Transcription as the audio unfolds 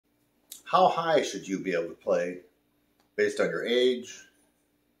how high should you be able to play based on your age,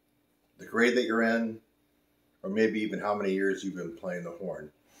 the grade that you're in, or maybe even how many years you've been playing the horn?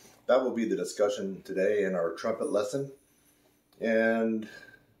 That will be the discussion today in our trumpet lesson. And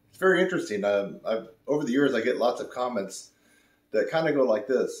it's very interesting. Over the years, I get lots of comments that kind of go like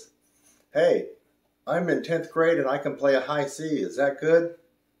this. Hey, I'm in 10th grade and I can play a high C. Is that good?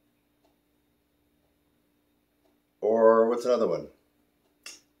 Or what's another one?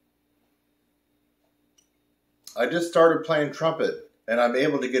 I just started playing trumpet and I'm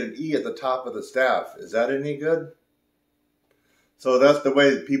able to get an E at the top of the staff. Is that any good? So that's the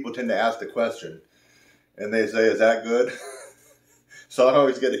way that people tend to ask the question. And they say, is that good? So I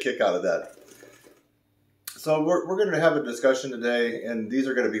always get a kick out of that. So we're going to have a discussion today, and these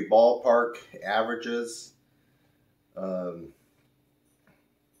are going to be ballpark averages,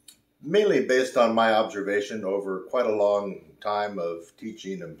 mainly based on my observation over quite a long time of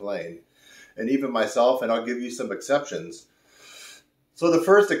teaching and playing, and even myself, and I'll give you some exceptions. So the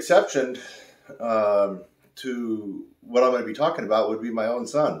first exception to what I'm going to be talking about would be my own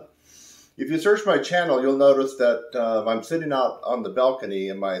son. If you search my channel, you'll notice that I'm sitting out on the balcony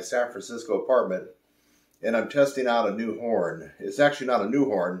in my San Francisco apartment, and I'm testing out a new horn. It's actually not a new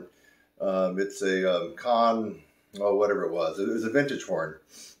horn. It's a whatever it was. It was a vintage horn.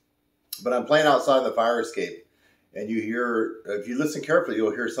 But I'm playing outside the fire escape, and you hear, if you listen carefully,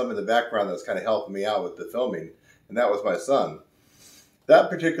 you'll hear some in the background that's kind of helping me out with the filming, and that was my son. That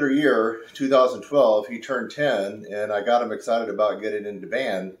particular year, 2012, he turned 10, and I got him excited about getting into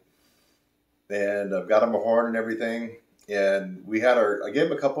band, and I've got him a horn and everything, and I gave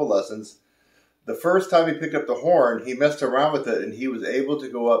him a couple of lessons. The first time he picked up the horn, he messed around with it, and he was able to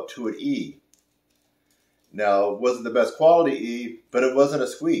go up to an E. Now, it wasn't the best quality E, but it wasn't a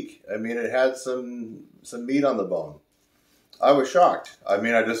squeak. I mean, it had some meat on the bone. I was shocked. I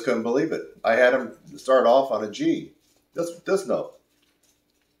mean, I just couldn't believe it. I had him start off on a G. This note.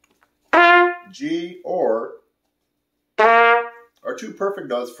 G or are two perfect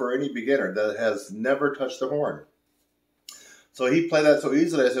notes for any beginner that has never touched the horn. So he played that so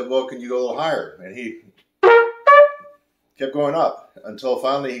easily, I said, well, can you go a little higher? And he kept going up until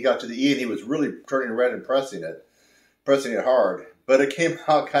finally he got to the E, and he was really turning red and pressing it hard. But it came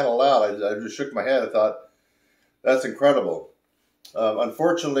out kind of loud. I just shook my head. I thought, that's incredible.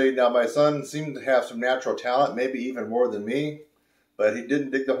 Unfortunately, now my son seemed to have some natural talent, maybe even more than me, but he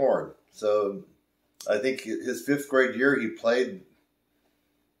didn't dig the horn. So I think his 5th grade year, he played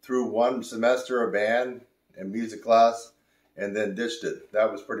through one semester of band and music class, and then ditched it.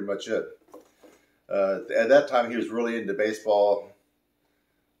 That was pretty much it. At that time, he was really into baseball.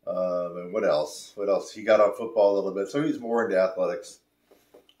 And what else? He got on football a little bit, so he's more into athletics.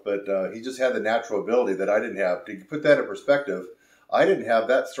 But he just had the natural ability that I didn't have. To put that in perspective, I didn't have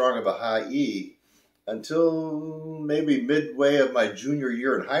that strong of a high E until maybe midway of my junior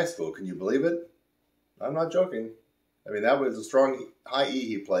year in high school. Can you believe it? I'm not joking. I mean, that was a strong high E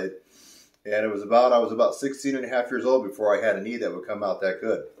he played. And I was about 16 and a half years old before I had an E that would come out that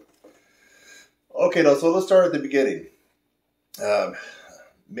good. Okay, now, so let's start at the beginning.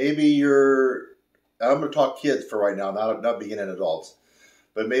 Maybe I'm going to talk kids for right now, not beginning adults.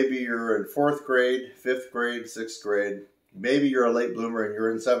 But maybe you're in 4th grade, 5th grade, 6th grade. Maybe you're a late bloomer and you're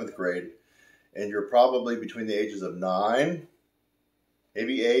in 7th grade. And you're probably between the ages of 9,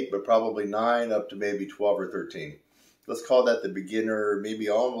 maybe 8, but probably 9 up to maybe 12 or 13. Let's call that the beginner, maybe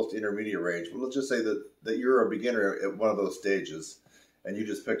almost intermediate range. But let's just say that you're a beginner at one of those stages and you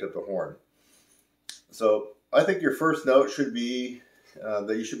just picked up the horn. So I think your first note should be,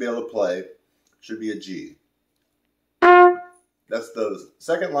 that you should be able to play, should be a G. That's the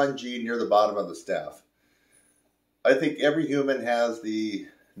second line G near the bottom of the staff. I think every human has the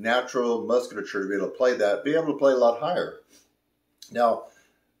natural musculature to be able to play that, be able to play a lot higher. Now,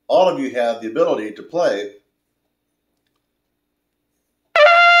 all of you have the ability to play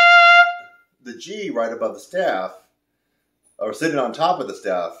the G right above the staff, or sitting on top of the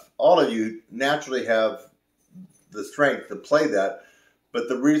staff. All of you naturally have the strength to play that, but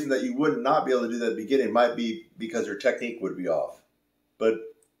the reason that you would not be able to do that at the beginning might be because your technique would be off. But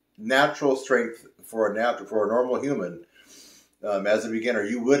natural strength for a normal human, as a beginner,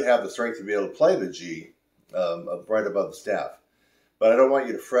 you would have the strength to be able to play the G right above the staff. But I don't want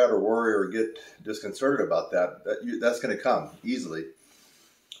you to fret or worry or get disconcerted about that. That's going to come easily.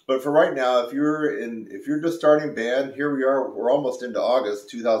 But for right now, if you're just starting band, here we are. We're almost into August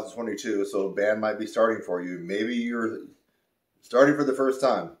 2022, so band might be starting for you. Maybe you're starting for the first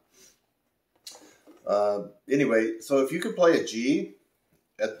time. Anyway, so if you could play a G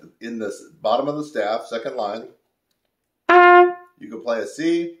in the bottom of the staff, second line, you could play a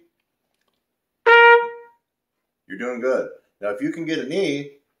C, You're doing good. Now, if you can get an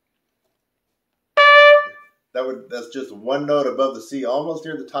E, that's just one note above the C, almost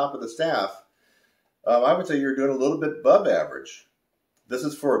near the top of the staff. I would say you're doing a little bit above average. This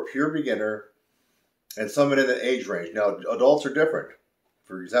is for a pure beginner and someone in the age range. Now, adults are different.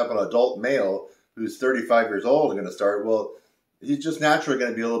 For example, an adult male who's 35 years old and going to start, well, he's just naturally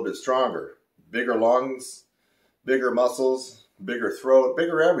going to be a little bit stronger. Bigger lungs, bigger muscles, bigger throat,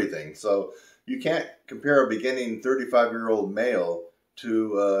 bigger everything. So you can't compare a beginning 35-year-old male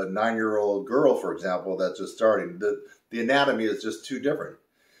to a 9-year-old girl, for example, that's just starting. The anatomy is just too different.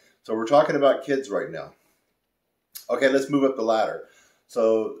 So we're talking about kids right now. Okay, let's move up the ladder.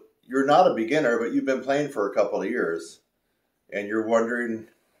 So you're not a beginner, but you've been playing for a couple of years, and you're wondering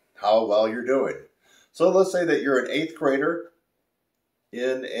how well you're doing. So let's say that you're an 8th grader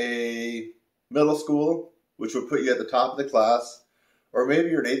in a middle school, which would put you at the top of the class, or maybe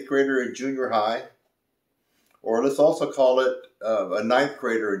you're an 8th grader in junior high, or let's also call it a 9th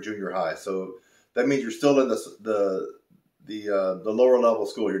grader in junior high. So that means you're still in the lower level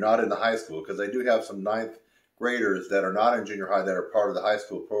school. You're not in the high school, because they do have some 9th graders that are not in junior high that are part of the high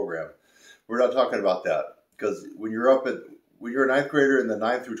school program. We're not talking about that, because when you're a 9th grader in the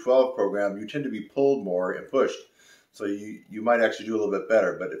 9 through 12 program, you tend to be pulled more and pushed. So you might actually do a little bit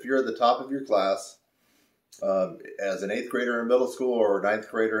better. But if you're at the top of your class as an 8th grader in middle school or a 9th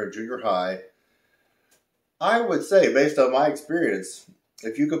grader in junior high, I would say, based on my experience,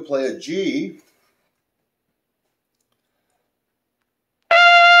 if you could play a G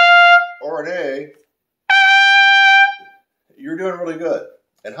or an A, you're doing really good.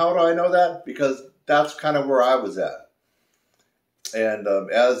 And how do I know that? Because that's kind of where I was at. And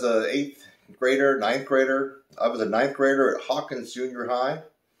as an 8th grader, 9th grader, I was a 9th grader at Hawkins Junior High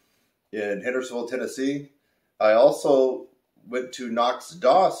in Hendersonville, Tennessee. I also went to Knox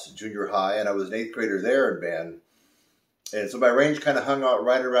Doss Junior High, and I was an 8th grader there in band. And so my range kind of hung out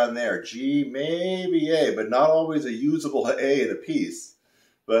right around there. G, maybe A, but not always a usable A in a piece.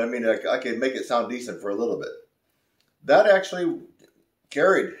 But I mean, I could make it sound decent for a little bit. That actually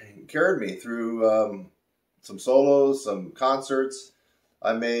carried me through some solos, some concerts.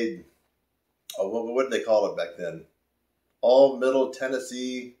 I made, what did they call it back then? All Middle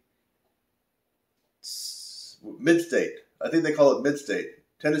Tennessee Mid-State. I think they call it Mid-State.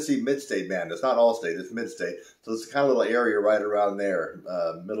 Tennessee Mid-State Band. It's not All-State, it's Mid-State. So it's kind of a little area right around there,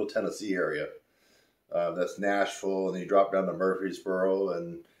 Middle Tennessee area. That's Nashville, and then you drop down to Murfreesboro,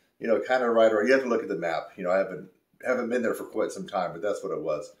 and, you know, kind of right around. You have to look at the map. You know, I haven't been there for quite some time, but that's what it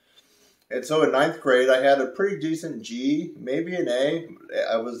was. And so in 9th grade, I had a pretty decent G, maybe an A.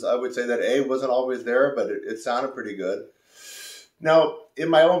 I would say that A wasn't always there, but it sounded pretty good. Now, in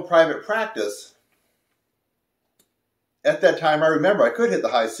my own private practice, at that time, I remember I could hit the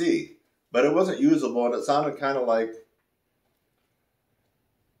high C, but it wasn't usable, and it sounded kind of like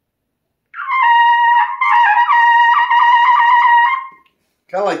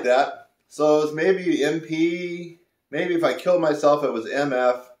that. So it was maybe MP. Maybe if I killed myself, it was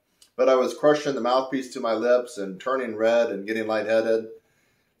MF. But I was crushing the mouthpiece to my lips and turning red and getting lightheaded.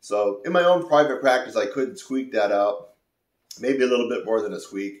 So in my own private practice, I could squeak that out. Maybe a little bit more than a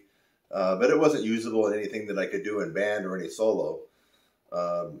squeak. But it wasn't usable in anything that I could do in band or any solo.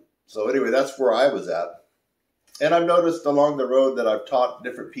 So anyway, that's where I was at. And I've noticed along the road that I've taught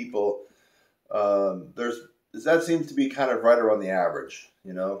different people, that seems to be kind of right around the average.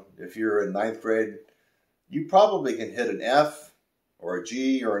 You know, if you're in 9th grade, you probably can hit an F or a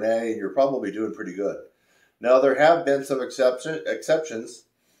G or an A, and you're probably doing pretty good. Now, there have been some exceptions.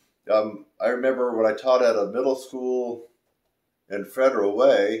 I remember when I taught at a middle school in Federal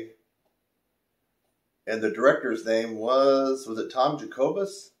Way, and the director's name was it Tom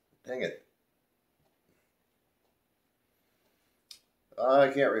Jacobus? Dang it. I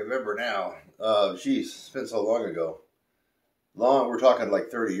can't remember now. Geez, it's been so long ago. We're talking like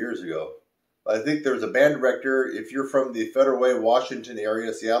 30 years ago. I think there's a band director, if you're from the Federal Way, Washington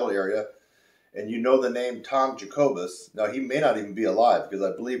area, Seattle area, and you know the name Tom Jacobus. Now, he may not even be alive, because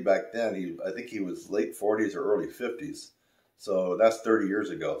I believe back then, I think he was late 40s or early 50s. So that's 30 years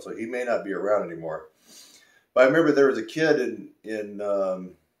ago. So he may not be around anymore. But I remember there was a kid in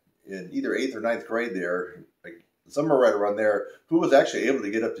either 8th or 9th grade there, like somewhere right around there, who was actually able to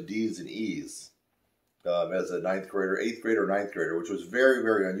get up to D's and E's as a 9th grader, 8th grader, or 9th grader, which was very,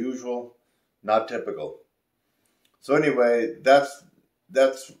 very unusual. Not typical. So anyway, that's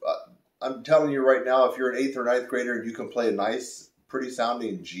I'm telling you right now, if you're an 8th or 9th grader and you can play a nice, pretty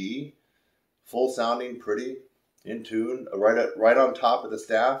sounding G, full sounding, pretty, in tune, right on top of the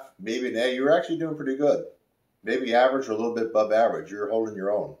staff, maybe an A, you're actually doing pretty good. Maybe average or a little bit above average. You're holding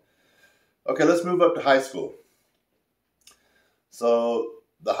your own. Okay, let's move up to high school. So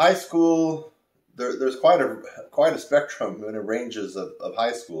the high school, there's quite a spectrum in the ranges of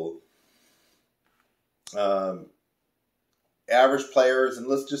high school. Average players, and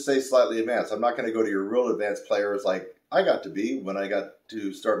let's just say slightly advanced. I'm not going to go to your real advanced players like I got to be when I got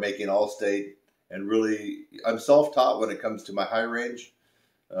to start making all-state, and really, I'm self-taught when it comes to my high range.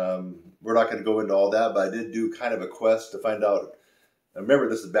 We're not going to go into all that, but I did do kind of a quest to find out. I remember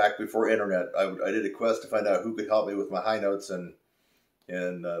this is back before internet. I did a quest to find out who could help me with my high notes, and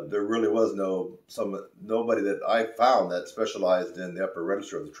there really was nobody that I found that specialized in the upper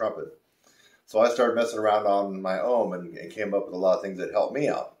register of the trumpet. So I started messing around on my own and came up with a lot of things that helped me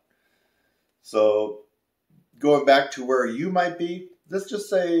out. So going back to where you might be, let's just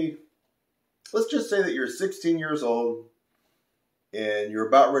say that you're 16 years old and you're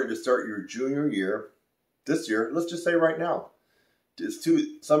about ready to start your junior year this year. Let's just say right now. It's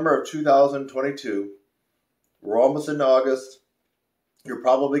summer of 2022. We're almost in August. You're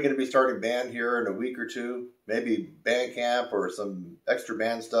probably going to be starting band here in a week or two, maybe band camp or some extra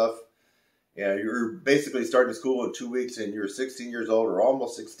band stuff. Yeah, you're basically starting school in 2 weeks and you're 16 years old or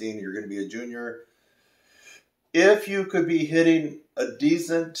almost 16. You're going to be a junior. If you could be hitting a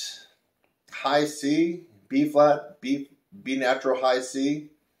decent high C, B flat, B natural high C,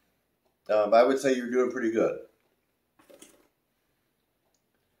 I would say you're doing pretty good.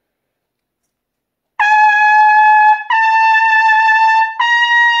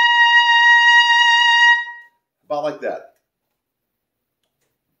 About like that.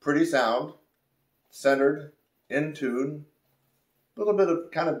 Pretty sound. Centered, in tune, a little bit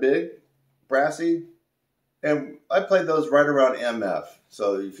of kind of big, brassy, and I played those right around MF.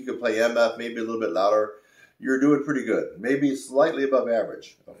 So if you could play MF maybe a little bit louder, you're doing pretty good. Maybe slightly above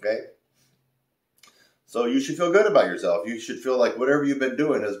average, okay? So you should feel good about yourself. You should feel like whatever you've been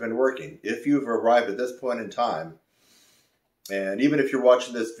doing has been working. If you've arrived at this point in time, and even if you're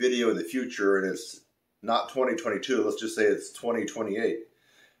watching this video in the future and it's not 2022, let's just say it's 2028,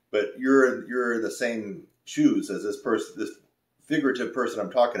 but you're in the same shoes as this person, this figurative person I'm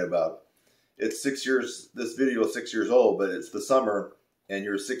talking about. It's 6 years. This video is 6 years old, but it's the summer, and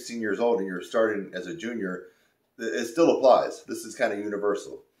you're 16 years old, and you're starting as a junior. It still applies. This is kind of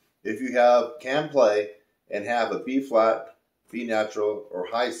universal. If you can play and have a B flat, B natural, or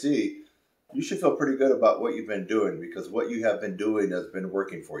high C, you should feel pretty good about what you've been doing because what you have been doing has been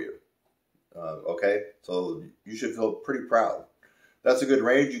working for you. Okay, so you should feel pretty proud. That's a good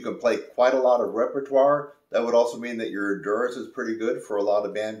range. You can play quite a lot of repertoire. That would also mean that your endurance is pretty good for a lot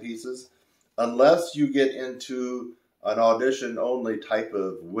of band pieces. Unless you get into an audition-only type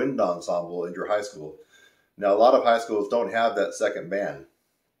of wind ensemble in your high school. Now, a lot of high schools don't have that second band.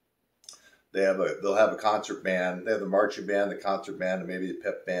 They'll have a concert band. They have the marching band, the concert band, and maybe a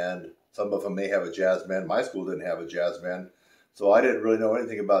pep band. Some of them may have a jazz band. My school didn't have a jazz band. So I didn't really know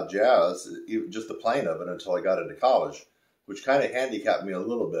anything about jazz, even just the playing of it, until I got into college, which kind of handicapped me a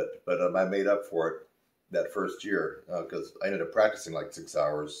little bit, but I made up for it that first year because I ended up practicing like 6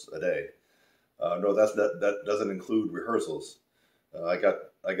 hours a day. No, that doesn't include rehearsals. I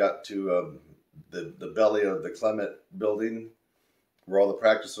got to the belly of the Clement building, where all the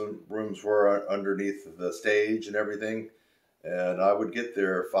practice rooms were underneath the stage and everything, and I would get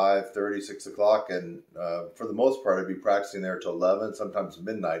there 5:30, 6 o'clock, and for the most part, I'd be practicing there till 11, sometimes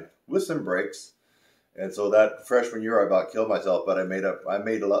midnight, with some breaks. And so that freshman year, I about killed myself, but I made up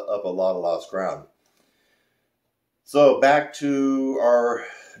a lot of lost ground. So back to our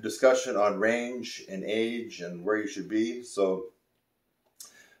discussion on range and age and where you should be. So,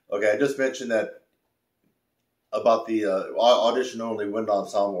 okay, I just mentioned that about the audition-only wind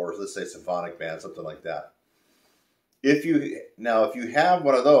ensemble, or let's say symphonic band, something like that. If you have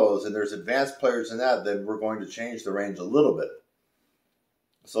one of those and there's advanced players in that, then we're going to change the range a little bit.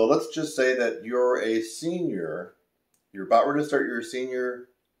 So let's just say that you're a senior, you're about ready to start your senior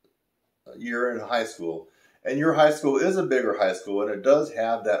year in high school, and your high school is a bigger high school, and it does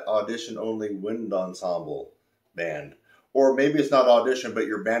have that audition-only wind ensemble band. Or maybe it's not audition, but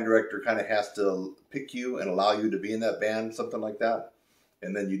your band director kind of has to pick you and allow you to be in that band, something like that.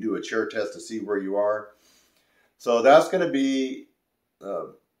 And then you do a chair test to see where you are. So that's going to be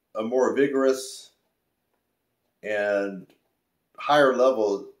a more vigorous and higher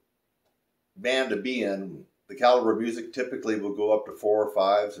level band to be in. The caliber of music typically will go up to 4 or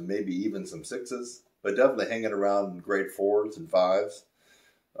 5s and maybe even some 6s, but definitely hanging around grade 4s and 5s.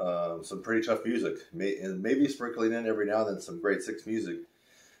 Some pretty tough music, and maybe sprinkling in every now and then some grade 6 music.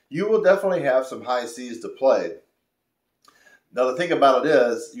 You will definitely have some high C's to play. Now the thing about it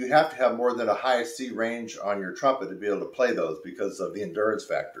is, you have to have more than a high C range on your trumpet to be able to play those because of the endurance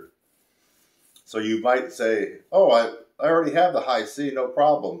factor. So you might say, oh, I already have the high C, no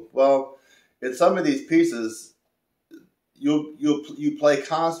problem. Well, in some of these pieces, you play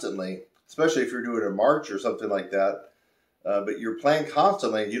constantly, especially if you're doing a march or something like that. But you're playing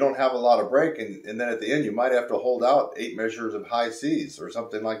constantly, and you don't have a lot of break, and then at the end you might have to hold out 8 measures of high Cs or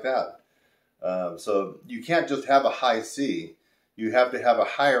something like that. So you can't just have a high C. You have to have a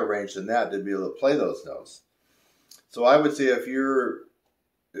higher range than that to be able to play those notes. So I would say if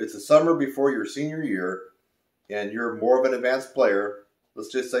it's the summer before your senior year, and you're more of an advanced player,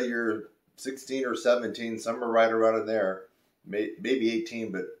 let's just say you're 16 or 17, somewhere right around in there, maybe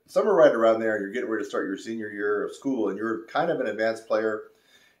 18, but somewhere right around there, and you're getting ready to start your senior year of school, and you're kind of an advanced player,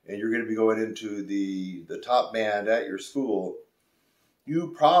 and you're going to be going into the top band at your school,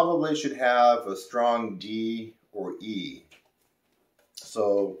 you probably should have a strong D or E.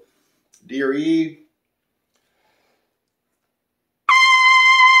 So D or E.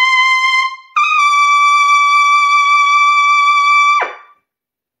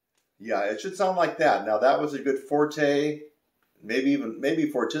 Yeah, it should sound like that. Now that was a good forte, maybe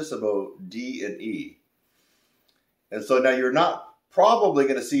fortissimo D and E. And so now you're not probably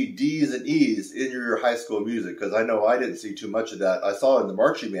going to see D's and E's in your high school music, because I know I didn't see too much of that. I saw it in the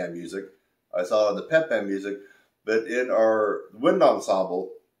marching band music, I saw it in the pep band music, but in our wind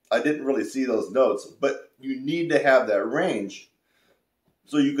ensemble, I didn't really see those notes. But you need to have that range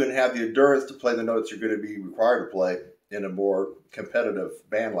so you can have the endurance to play the notes you're going to be required to play in a more competitive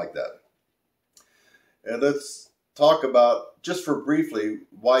band like that. And let's talk about, just for briefly,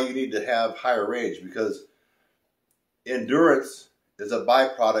 why you need to have higher range, because endurance is a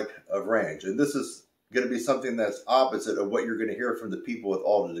byproduct of range. And this is going to be something that's opposite of what you're going to hear from the people with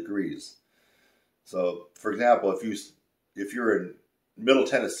all the degrees. So, for example, if you're in Middle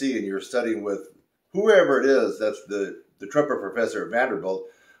Tennessee and you're studying with whoever it is that's the trumpet professor at Vanderbilt,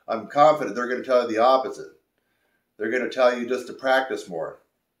 I'm confident they're going to tell you the opposite. They're going to tell you just to practice more.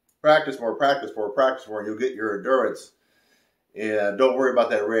 Practice more, practice more, practice more, and you'll get your endurance. And don't worry about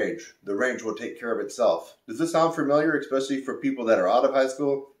that range. The range will take care of itself. Does this sound familiar, especially for people that are out of high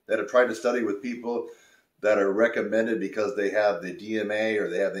school, that have tried to study with people that are recommended because they have the DMA or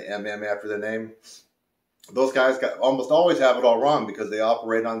they have the MM after their name? Those guys almost always have it all wrong because they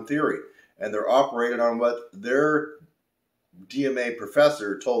operate on theory. And they're operating on what their DMA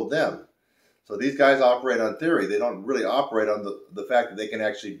professor told them. So these guys operate on theory. They don't really operate on the fact that they can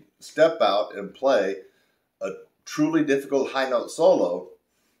actually step out and play a truly difficult high note solo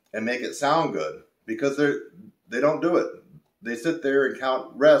and make it sound good, because they don't do it. They sit there and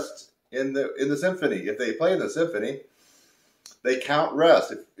count rests in the symphony. If they play in the symphony, they count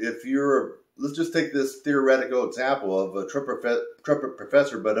rest. If you're, let's just take this theoretical example of a trumpet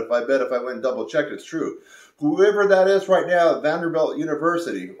professor, but if I went and double checked, it's true. Whoever that is right now at Vanderbilt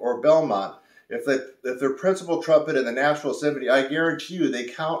University or Belmont, if they're principal trumpet in the National Symphony, I guarantee you they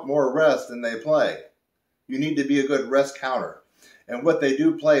count more rest than they play. You need to be a good rest counter. And what they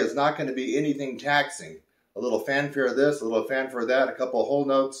do play is not going to be anything taxing. A little fanfare this, a little fanfare that, a couple of whole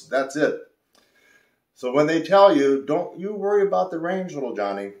notes, that's it. So when they tell you, don't you worry about the range, little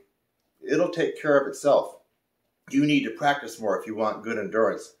Johnny. It'll take care of itself. You need to practice more if you want good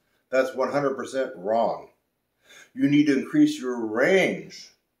endurance. That's 100% wrong. You need to increase your range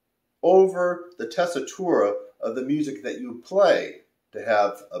over the tessitura of the music that you play to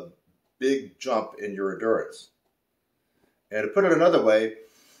have a big jump in your endurance. And to put it another way,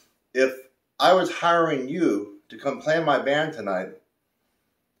 if I was hiring you to come play in my band tonight,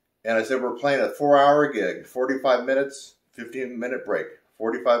 and I said we're playing a 4-hour gig, 45 minutes, 15-minute break,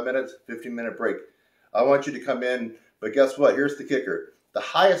 45 minutes, 15-minute break, I want you to come in, but guess what? Here's the kicker. The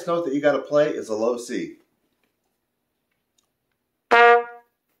highest note that you got to play is a low C.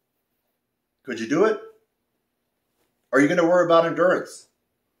 Could you do it? Are you going to worry about endurance?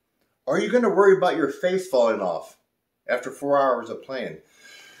 Are you going to worry about your face falling off after 4 hours of playing?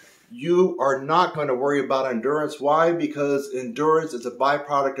 You are not going to worry about endurance. Why? Because endurance is a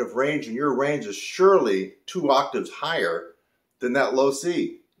byproduct of range, and your range is surely 2 octaves higher than that low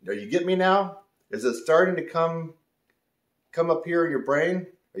C. Are you getting me now? Is it starting to come up here in your brain?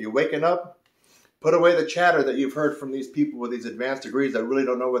 Are you waking up? Put away the chatter that you've heard from these people with these advanced degrees that really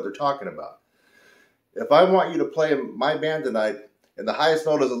don't know what they're talking about. If I want you to play in my band tonight and the highest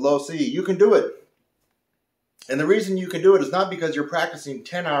note is a low C, you can do it. And the reason you can do it is not because you're practicing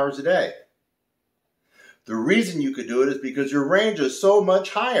 10 hours a day. The reason you can do it is because your range is so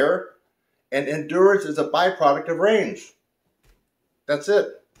much higher, and endurance is a byproduct of range. That's it.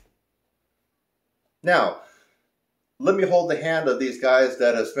 Now, let me hold the hand of these guys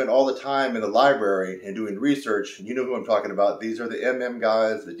that have spent all the time in the library and doing research. You know who I'm talking about. These are the MM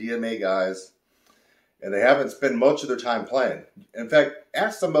guys, the DMA guys. and they haven't spent much of their time playing. In fact,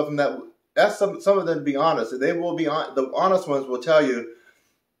 ask some of them to be honest, and they will be the honest ones will tell you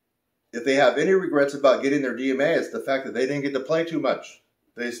if they have any regrets about getting their DMA, it's the fact that they didn't get to play too much.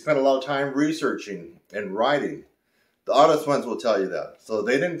 They spent a lot of time researching and writing. The honest ones will tell you that. So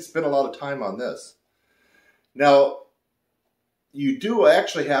they didn't spend a lot of time on this. Now, you do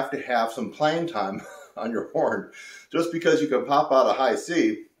actually have to have some playing time on your horn. Just because you can pop out a high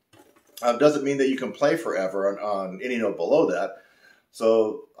C doesn't mean that you can play forever on any note below that.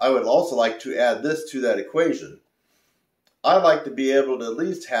 So I would also like to add this to that equation. I like to be able to at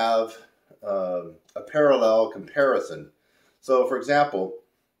least have a parallel comparison. So, for example,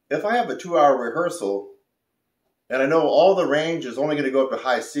 if I have a 2-hour rehearsal and I know all the range is only going to go up to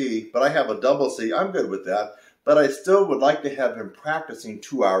high C, but I have a double C, I'm good with that. But I still would like to have him practicing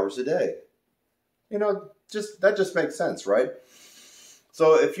 2 hours a day. You know, that just makes sense, right?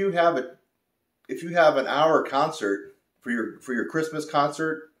 So if you have an hour concert for your Christmas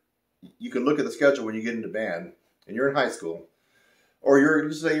concert, you can look at the schedule when you get into band and you're in high school, or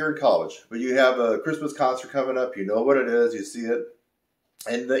let's say you're in college, but you have a Christmas concert coming up, you know what it is, you see it,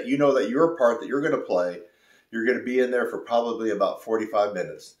 and that you know that your part that you're going to play, you're going to be in there for probably about 45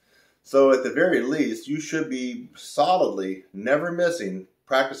 minutes. So at the very least, you should be solidly, never missing,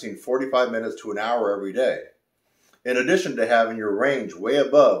 practicing 45 minutes to an hour every day, in addition to having your range way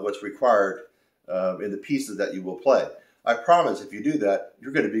above what's required in the pieces that you will play. I promise if you do that,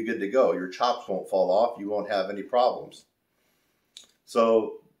 you're going to be good to go. Your chops won't fall off. You won't have any problems.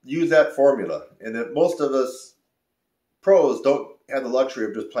 So use that formula. And that most of us pros don't have the luxury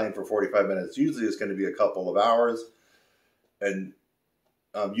of just playing for 45 minutes. Usually it's going to be a couple of hours. And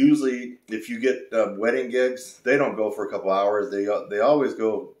usually if you get wedding gigs, they don't go for a couple hours. They always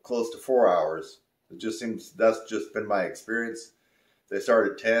go close to 4 hours. It just seems that's just been my experience. They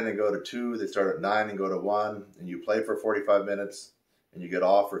start at 10 and go to 2. They start at 9 and go to 1. And you play for 45 minutes and you get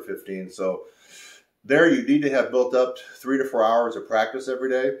off for 15. So there you need to have built up 3 to 4 hours of practice every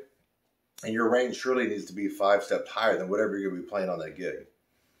day. And your range surely needs to be 5 steps higher than whatever you're going to be playing on that gig.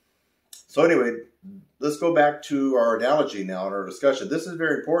 So anyway, let's go back to our analogy now in our discussion. This is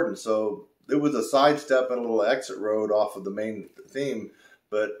very important. So it was a sidestep and a little exit road off of the main theme,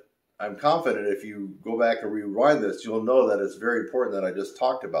 but I'm confident if you go back and rewind this, you'll know that it's very important that I just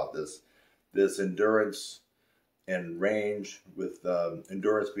talked about this endurance and range, with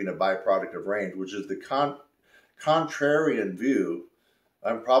endurance being a byproduct of range, which is the contrarian view.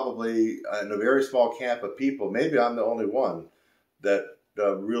 I'm probably in a very small camp of people, maybe I'm the only one, that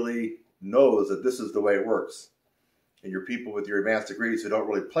really knows that this is the way it works. And your people with your advanced degrees who don't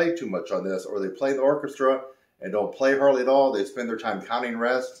really play too much on this, or they play in the orchestra and don't play hardly at all, they spend their time counting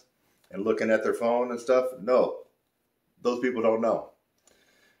rests and looking at their phone and stuff. No, those people don't know.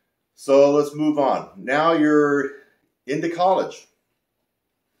 So let's move on. Now you're into college.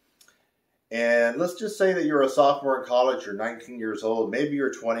 And let's just say that you're a sophomore in college, you're 19 years old, maybe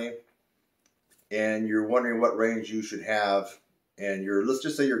you're 20, and you're wondering what range you should have. And let's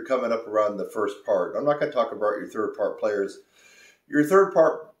just say you're coming up around the first part. I'm not going to talk about your third part players. Your third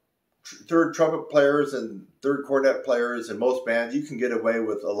trumpet players and third cornet players in most bands, you can get away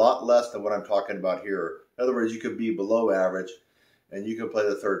with a lot less than what I'm talking about here. In other words, you could be below average and you can play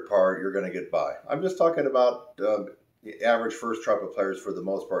the third part, you're going to get by. I'm just talking about the average first trumpet players for the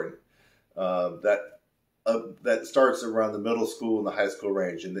most part. That starts around the middle school and the high school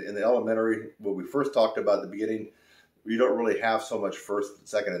range. In the elementary, what we first talked about at the beginning, you don't really have so much first,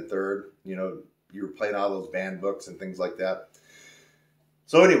 second, and third. You know, you're playing out those band books and things like that.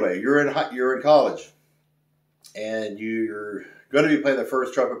 So anyway, you're in college, and you're going to be playing the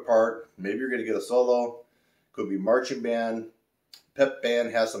first trumpet part. Maybe you're going to get a solo. Could be marching band. Pep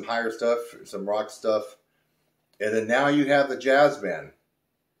band has some higher stuff, some rock stuff. And then now you have the jazz band.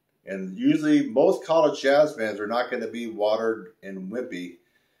 And usually most college jazz bands are not going to be watered and wimpy.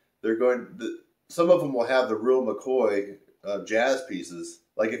 Some of them will have the real McCoy jazz pieces.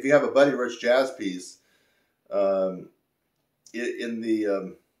 Like if you have a Buddy Rich jazz piece, in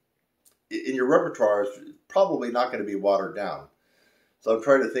your repertoire, it's probably not going to be watered down. So I'm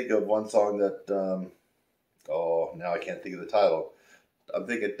trying to think of one song that, now I can't think of the title. I'm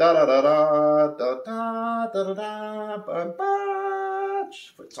thinking da da da da da da da da da da.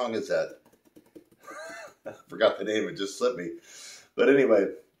 What song is that? I forgot the name, it just slipped me. But anyway,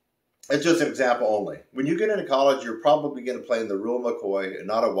 it's just an example only. When you get into college, you're probably going to play in the real McCoy and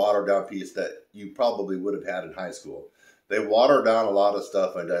not a watered down piece that you probably would have had in high school. They water down a lot of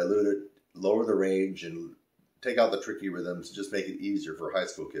stuff and dilute it, lower the range, and take out the tricky rhythms, just make it easier for high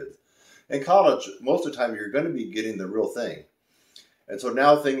school kids. In college, most of the time, you're going to be getting the real thing. And so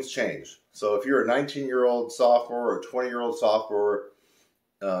now things change. So if you're a 19-year-old sophomore or a 20-year-old sophomore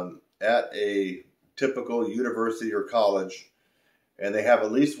at a typical university or college, and they have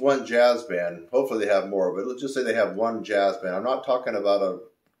at least one jazz band, hopefully they have more, but let's just say they have one jazz band. I'm not talking about a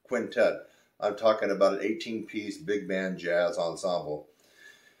quintet. I'm talking about an 18-piece big band jazz ensemble.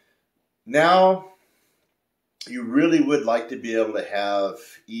 Now, you really would like to be able to have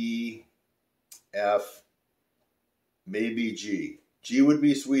E, F, maybe G. G would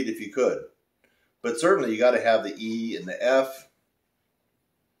be sweet if you could. But certainly you got to have the E and the F.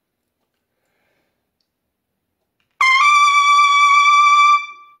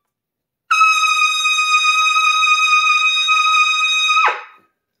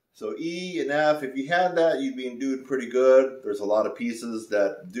 So E and F, if you had that, you'd be doing pretty good. There's a lot of pieces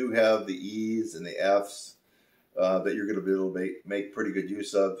that do have the E's and the F's that you're going to be able to make pretty good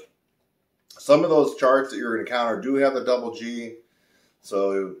use of. Some of those charts that you're going to encounter do have the double G,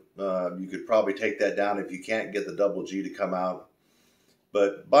 so you could probably take that down if you can't get the double G to come out.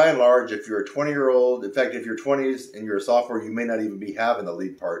 But by and large, if you're a 20-year-old, in fact, if you're 20s and you're a sophomore, you may not even be having the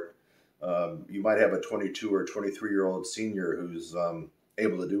lead part. You might have a 22 or 23-year-old senior who's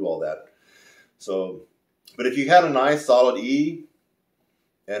able to do all that. So, but if you had a nice solid E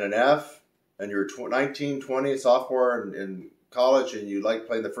and an F, and you're 19, 20, sophomore in college, and you like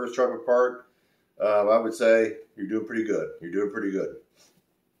playing the first trumpet part, I would say you're doing pretty good. You're doing pretty good.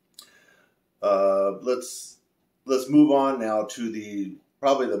 Let's move on now to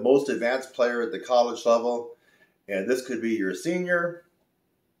probably the most advanced player at the college level, and this could be your senior,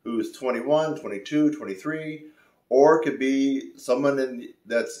 who's 21, 22, 23, or it could be someone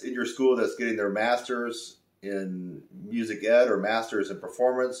that's in your school that's getting their master's in music ed or master's in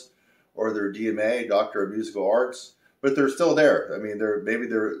performance, or their DMA, Doctor of Musical Arts, but they're still there. I mean,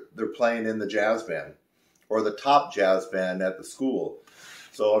 they're playing in the jazz band or the top jazz band at the school.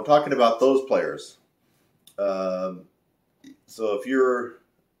 So I'm talking about those players. So if you're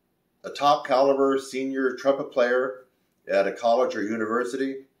a top caliber senior trumpet player at a college or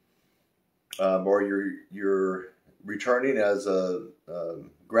university, or you're returning as a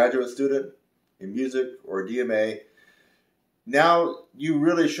graduate student in music or DMA, now you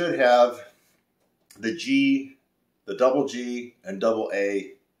really should have the G, the double G, and double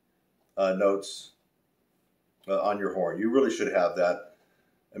A notes on your horn. You really should have that.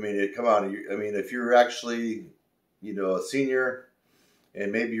 I mean, come on. I mean, if you're actually, a senior,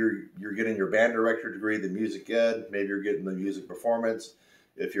 and maybe you're getting your band director degree, the music ed, maybe you're getting the music performance.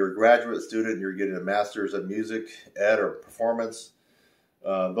 If you're a graduate student, you're getting a master's of music ed or performance.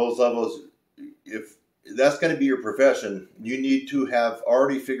 Those levels, if that's going to be your profession, you need to have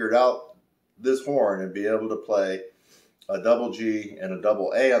already figured out this horn and be able to play a double G and a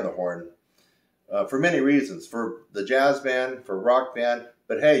double A on the horn for many reasons. For the jazz band, for rock band,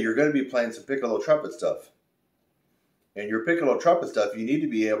 but hey, you're going to be playing some piccolo trumpet stuff. And your piccolo trumpet stuff, you need to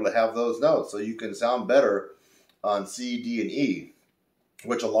be able to have those notes so you can sound better on C, D, and E,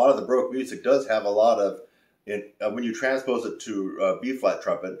 which a lot of the Baroque music does have a lot of. When you transpose it to B flat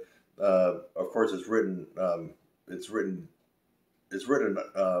trumpet, of course, it's written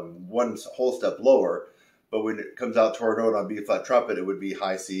one whole step lower. But when it comes out to our note on B flat trumpet, it would be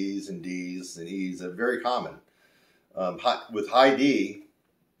high C's and D's and E's. They're very common. With high D,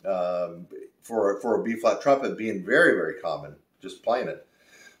 for a B flat trumpet being very, very common, just playing it.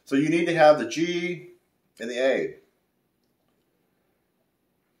 So you need to have the G and the A.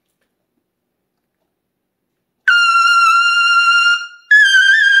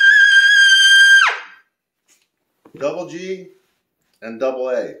 Double G and double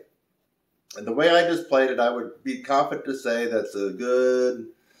A. And the way I just played it, I would be confident to say that's a good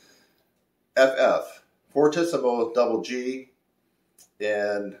FF. Fortissimo, double G,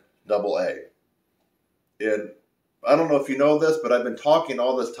 and double A. And I don't know if you know this, but I've been talking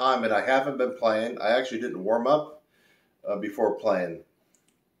all this time and I haven't been playing. I actually didn't warm up before playing.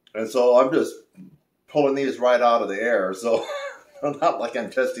 And so I'm just pulling these right out of the air. So not like I'm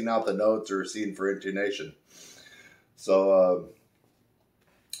testing out the notes or seeing for intonation. So,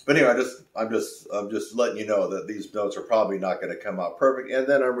 but anyway, I'm just letting you know that these notes are probably not going to come out perfect. And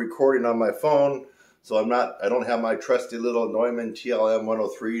then I'm recording on my phone, so I don't have my trusty little Neumann TLM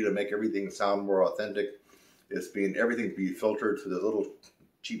 103 to make everything sound more authentic. Everything's being filtered through the little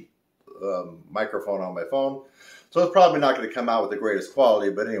cheap microphone on my phone. So it's probably not going to come out with the greatest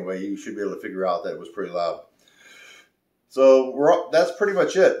quality, but anyway, you should be able to figure out that it was pretty loud. So that's pretty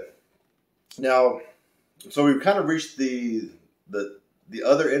much it. Now, so we've kind of reached the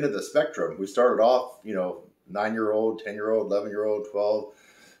other end of the spectrum. We started off, 9-year-old, 10-year-old, 11-year-old, 12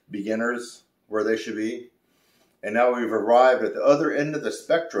 beginners where they should be. And now we've arrived at the other end of the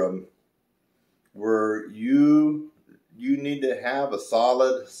spectrum where you need to have a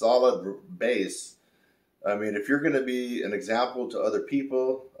solid base. I mean, if you're going to be an example to other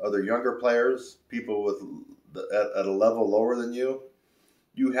people, other younger players, people with at a level lower than you,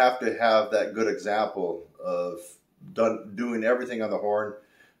 you have to have that good example of doing everything on the horn.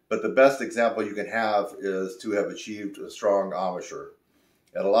 But the best example you can have is to have achieved a strong embouchure.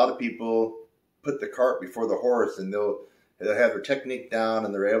 And a lot of people put the cart before the horse, and they'll have their technique down,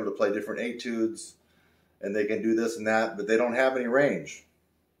 and they're able to play different etudes, and they can do this and that, but they don't have any range.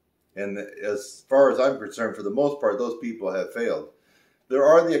 And as far as I'm concerned, for the most part, those people have failed. There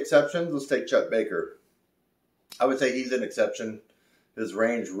are the exceptions. Let's take Chet Baker. I would say he's an exception. His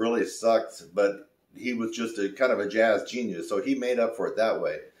range really sucks, but he was just a kind of a jazz genius, so he made up for it that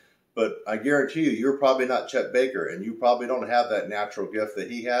way. But I guarantee you, you're probably not Chet Baker, and you probably don't have that natural gift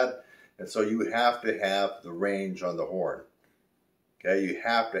that he had, and so you have to have the range on the horn. Okay, you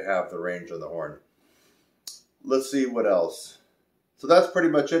have to have the range on the horn. Let's see what else. So that's pretty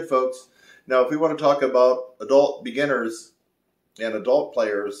much it, folks. Now, if we want to talk about adult beginners and adult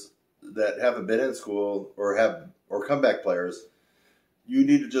players that haven't been in school or comeback players, you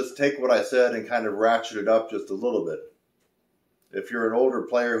need to just take what I said and kind of ratchet it up just a little bit. If you're an older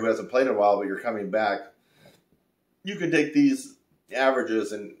player who hasn't played in a while but you're coming back, you can take these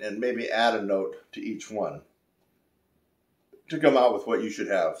averages and maybe add a note to each one to come out with what you should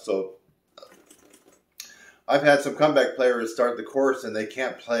have. So I've had some comeback players start the course and they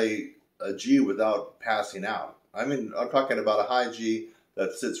can't play a G without passing out. I mean, I'm talking about a high G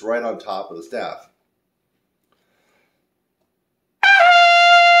that sits right on top of the staff.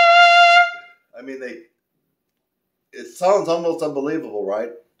 I mean, it sounds almost unbelievable,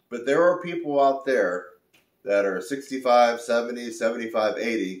 right? But there are people out there that are 65, 70, 75,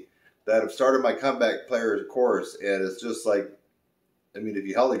 80 that have started my comeback players course, and it's just like, I mean, if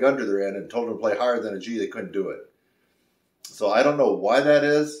you held a gun to their end and told them to play higher than a G, they couldn't do it. So I don't know why that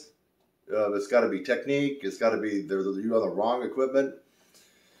is. It's got to be technique. It's got to be you on the wrong equipment.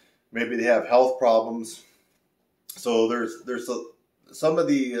 Maybe they have health problems. So there's some of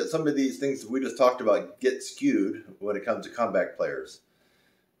these things that we just talked about get skewed when it comes to comeback players.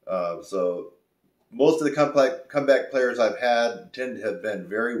 So most of the comeback players I've had tend to have been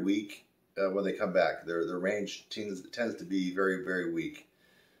very weak when they come back. Their range tends to be very, very weak.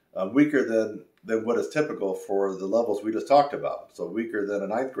 Weaker than what is typical for the levels we just talked about. So weaker than a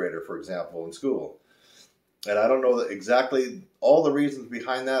ninth grader, for example, in school. And I don't know exactly all the reasons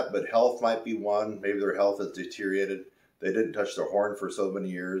behind that, but health might be one. Maybe their health has deteriorated. They didn't touch their horn for so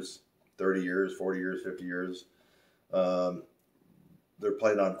many years, 30 years, 40 years, 50 years. They're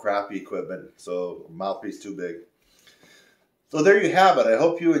playing on crappy equipment, so mouthpiece too big. So there you have it. I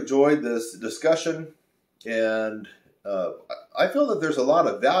hope you enjoyed this discussion, and I feel that there's a lot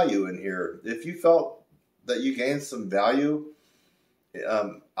of value in here. If you felt that you gained some value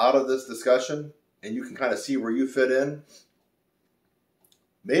out of this discussion, and you can kind of see where you fit in,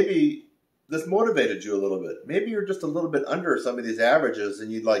 maybe this motivated you a little bit. Maybe you're just a little bit under some of these averages,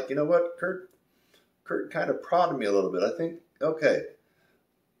 and you'd like, you know what, Kurt kind of prodded me a little bit. I think, okay,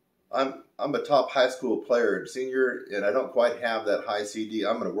 I'm a top high school player, senior, and I don't quite have that high CD.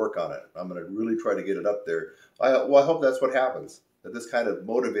 I'm going to work on it. I'm going to really try to get it up there. I hope that's what happens, that this kind of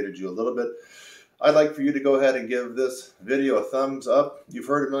motivated you a little bit. I'd like for you to go ahead and give this video a thumbs up. You've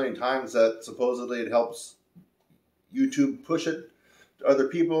heard a million times that supposedly it helps YouTube push it to other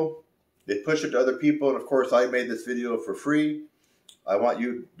people. They push it to other people, and of course I made this video for free. I want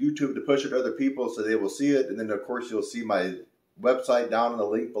YouTube to push it to other people so they will see it, and then of course you'll see my website down in the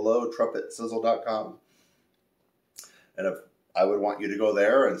link below, Trumpetsizzle.com. And I would want you to go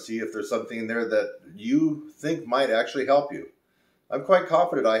there and see if there's something in there that you think might actually help you. I'm quite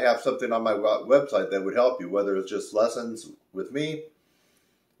confident I have something on my website that would help you, whether it's just lessons with me,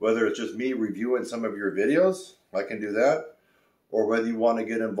 whether it's just me reviewing some of your videos, I can do that, or whether you want to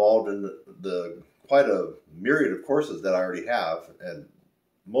get involved in the quite a myriad of courses that I already have. And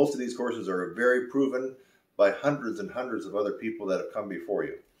most of these courses are very proven by hundreds and hundreds of other people that have come before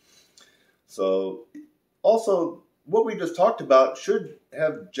you. So also, what we just talked about should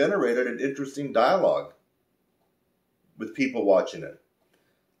have generated an interesting dialogue with people watching it.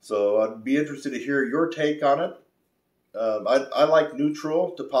 So I'd be interested to hear your take on it. I like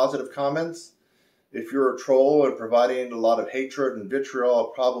neutral to positive comments. If you're a troll and providing a lot of hatred and vitriol, I'll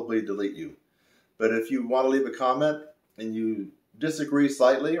probably delete you. But if you want to leave a comment and you disagree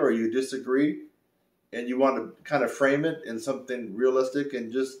slightly, or you disagree and you want to kind of frame it in something realistic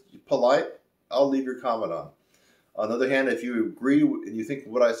and just polite, I'll leave your comment on. On the other hand, if you agree and you think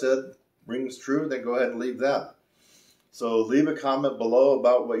what I said rings true, then go ahead and leave that. So leave a comment below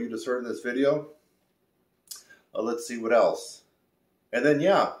about what you just heard in this video. Let's see what else. And then,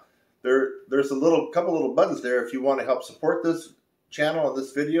 yeah, there's a couple little buttons there. If you want to help support this channel and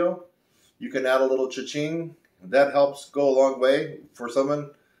this video, you can add a little cha-ching. That helps go a long way for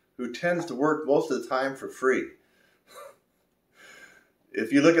someone who tends to work most of the time for free.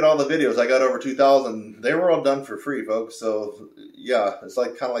 If you look at all the videos, I got over 2,000. They were all done for free, folks. So, yeah, it's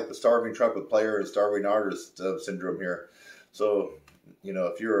like kind of like the starving trumpet player and starving artist syndrome here. So, you know,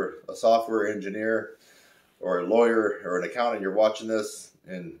 if you're a software engineer or a lawyer or an accountant, you're watching this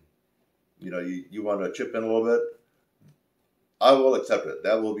and, you know, you want to chip in a little bit, I will accept it.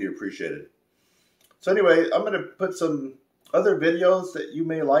 That will be appreciated. So anyway, I'm going to put some other videos that you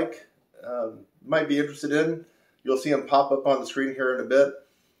may like, might be interested in. You'll see them pop up on the screen here in a bit.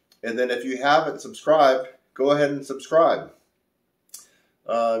 And then if you haven't subscribed, go ahead and subscribe.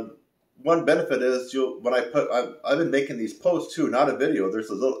 One benefit is I've been making these posts too, not a video. There's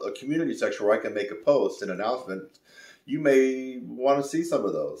a community section where I can make a post, an announcement. You may want to see some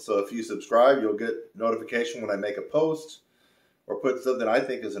of those. So if you subscribe, you'll get notification when I make a post or put something I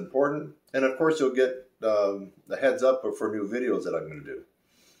think is important. And of course, you'll get the heads up for new videos that I'm going to do.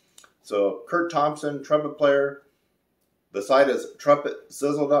 So Kurt Thompson, trumpet player. The site is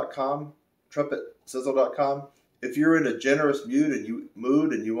Trumpetsizzle.com. Trumpetsizzle.com. If you're in a generous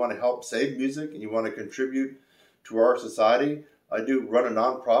mood and you want to help save music and you want to contribute to our society, I do run a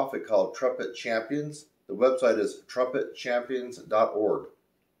nonprofit called Trumpet Champions. The website is trumpetchampions.org.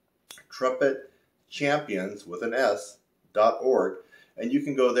 Trumpet Champions with an S.org. And you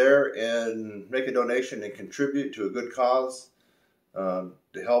can go there and make a donation and contribute to a good cause to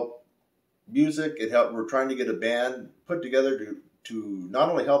help music. We're trying to get a band put together to not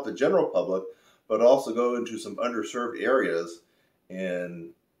only help the general public, but also go into some underserved areas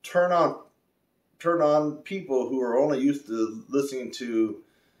and turn on people who are only used to listening to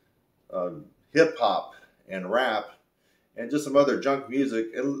hip hop and rap and just some other junk music,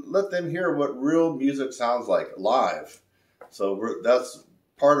 and let them hear what real music sounds like live. So that's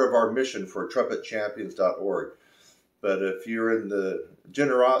part of our mission for trumpetchampions.org. But if you're in the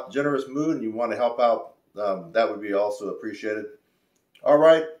generous mood and you want to help out, that would be also appreciated. All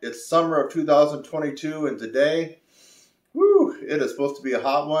right, it's summer of 2022, and today, it is supposed to be a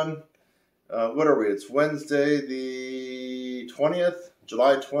hot one. What are we? It's Wednesday, the 20th,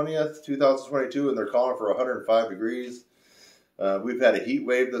 July 20th, 2022, and they're calling for 105 degrees. We've had a heat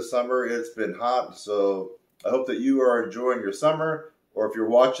wave this summer. It's been hot, so I hope that you are enjoying your summer. Or if you're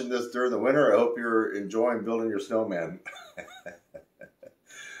watching this during the winter, I hope you're enjoying building your snowman.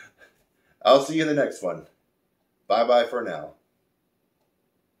 I'll see you in the next one. Bye-bye for now.